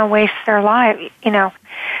don't want to waste their life.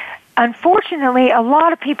 Unfortunately, a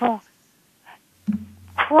lot of people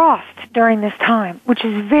crossed during this time, which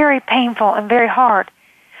is very painful and very hard,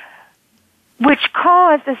 which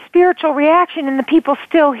caused a spiritual reaction in the people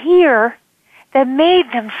still here that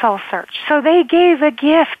made them soul search. So they gave a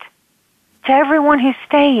gift to everyone who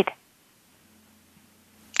stayed.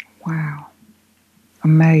 Wow.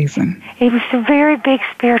 Amazing. It was a very big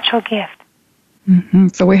spiritual gift. Mm-hmm.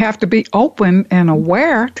 So we have to be open and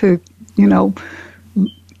aware to,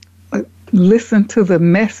 listen to the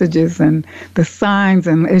messages and the signs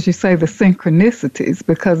and, as you say, the synchronicities,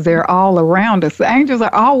 because they're all around us. The angels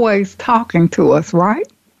are always talking to us, right?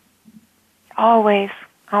 Always,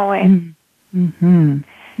 always. Mm-hmm.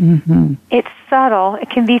 Mm-hmm. It's subtle. It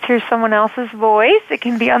can be through someone else's voice. It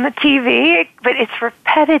can be on the TV, but it's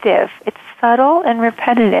repetitive. It's subtle and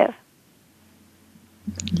repetitive.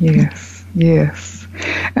 Yes, yes.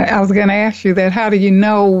 I was going to ask you that. How do you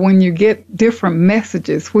know when you get different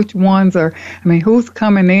messages, which ones are, who's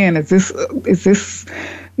coming in? Is this,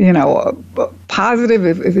 positive?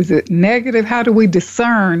 Is it negative? How do we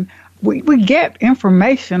discern? We get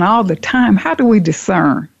information all the time. How do we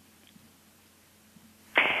discern?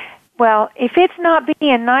 Well, if it's not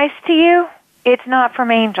being nice to you, it's not from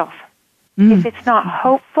angels. If it's not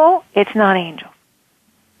hopeful, it's not angels.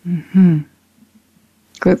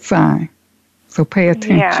 Good sign. So pay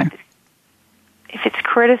attention. Yeah. If it's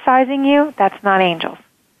criticizing you, that's not angels.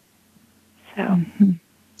 So.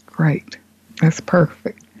 Great. That's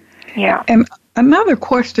perfect. Yeah. And another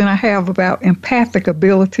question I have about empathic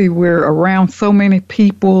ability, we're around so many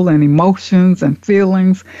people and emotions and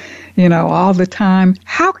feelings, all the time.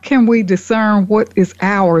 How can we discern what is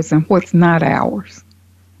ours and what's not ours?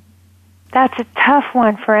 That's a tough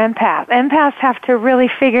one for empaths. Empaths have to really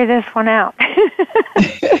figure this one out.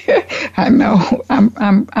 I know. I'm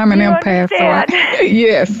an empath. So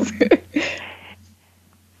yes.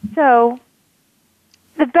 So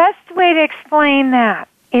the best way to explain that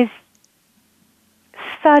is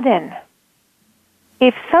sudden.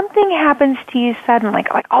 If something happens to you suddenly,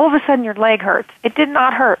 like all of a sudden your leg hurts, it did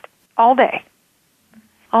not hurt all day.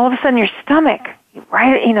 All of a sudden your stomach,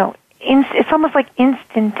 it's almost like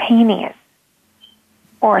instantaneous.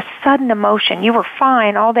 Or a sudden emotion. You were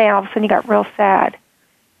fine all day and all of a sudden you got real sad.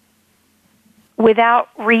 Without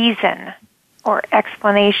reason or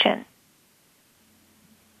explanation.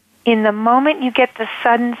 In the moment you get the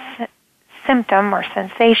sudden symptom or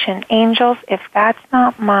sensation, angels, if that's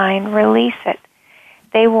not mine, release it.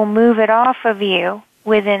 They will move it off of you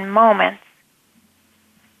within moments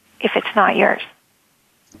if it's not yours.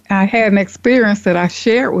 I had an experience that I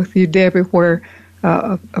shared with you, Debbie, where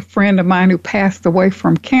a friend of mine who passed away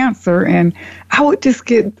from cancer, and I would just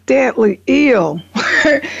get deadly ill,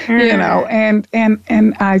 and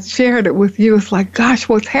I shared it with you. It's like, gosh,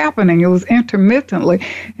 what's happening? It was intermittently.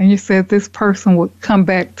 And you said this person would come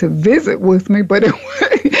back to visit with me, but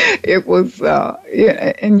it was,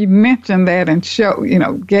 and you mentioned that and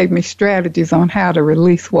gave me strategies on how to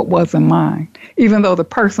release what wasn't mine, even though the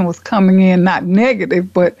person was coming in not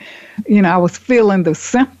negative, but, I was feeling the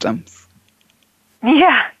symptoms.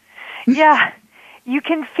 Yeah. You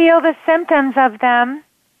can feel the symptoms of them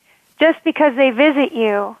just because they visit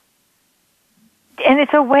you. And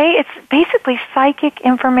it's basically psychic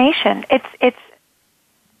information. It's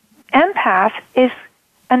empath is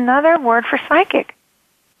another word for psychic.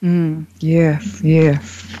 Yes.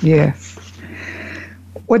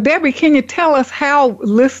 Well, Debbie, can you tell us how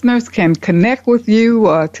listeners can connect with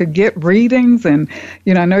you to get readings? And,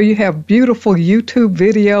 I know you have beautiful YouTube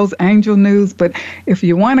videos, Angel News, but if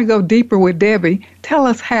you want to go deeper with Debbie, tell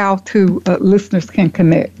us how listeners can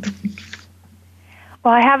connect.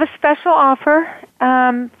 Well, I have a special offer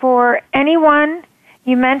for anyone.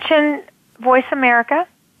 You mentioned Voice America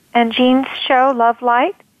and Jean's show, Love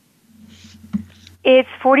Light. It's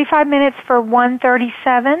 45 minutes for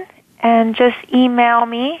 $137. And just email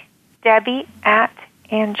me, Debbie at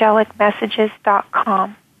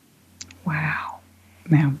angelicmessages.com. Wow.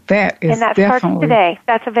 Now that is and that definitely... starts today.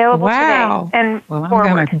 That's available today. And well,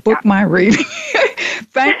 I'm going to book my reading.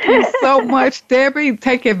 Thank you so much, Debbie.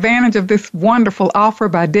 Take advantage of this wonderful offer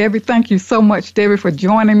by Debbie. Thank you so much, Debbie, for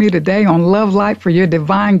joining me today on Love Light for your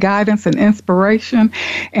divine guidance and inspiration.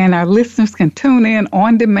 And our listeners can tune in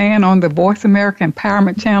on demand on the Voice America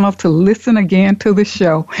Empowerment Channel to listen again to the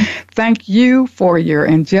show. Thank you for your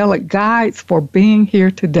angelic guides for being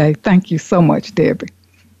here today. Thank you so much, Debbie.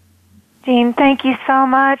 Jean, thank you so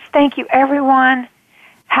much. Thank you, everyone.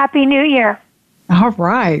 Happy New Year. All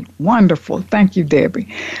right. Wonderful. Thank you,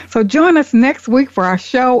 Debbie. So join us next week for our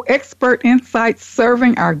show, Expert Insights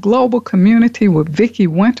Serving Our Global Community with Vicki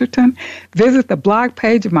Winterton. Visit the blog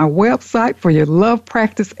page of my website for your love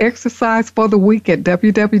practice exercise for the week at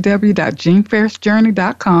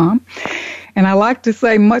www.jeanferrisjourney.com. And I'd like to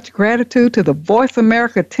say much gratitude to the Voice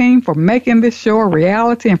America team for making this show a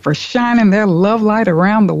reality and for shining their love light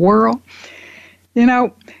around the world.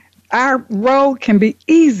 Our road can be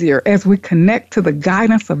easier as we connect to the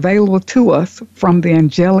guidance available to us from the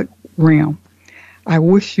angelic realm. I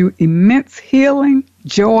wish you immense healing,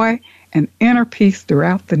 joy, and inner peace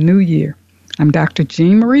throughout the new year. I'm Dr.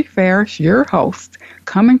 Jean Marie Farish, your host,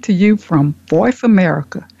 coming to you from Voice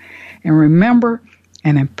America. And remember,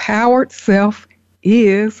 an empowered self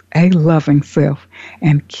is a loving self.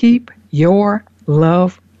 And keep your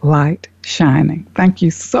love light shining. Thank you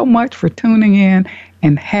so much for tuning in,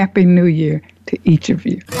 and Happy New Year to each of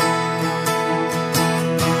you.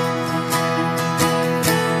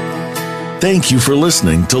 Thank you for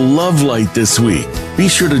listening to Love Light this week. Be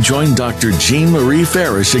sure to join Dr. Jean Marie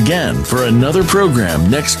Farish again for another program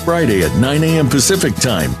next Friday at 9 a.m. Pacific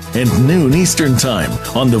Time and noon Eastern Time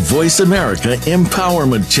on the Voice America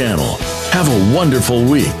Empowerment Channel. Have a wonderful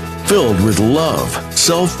week filled with love,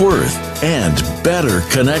 self-worth, and better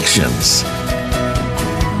connections.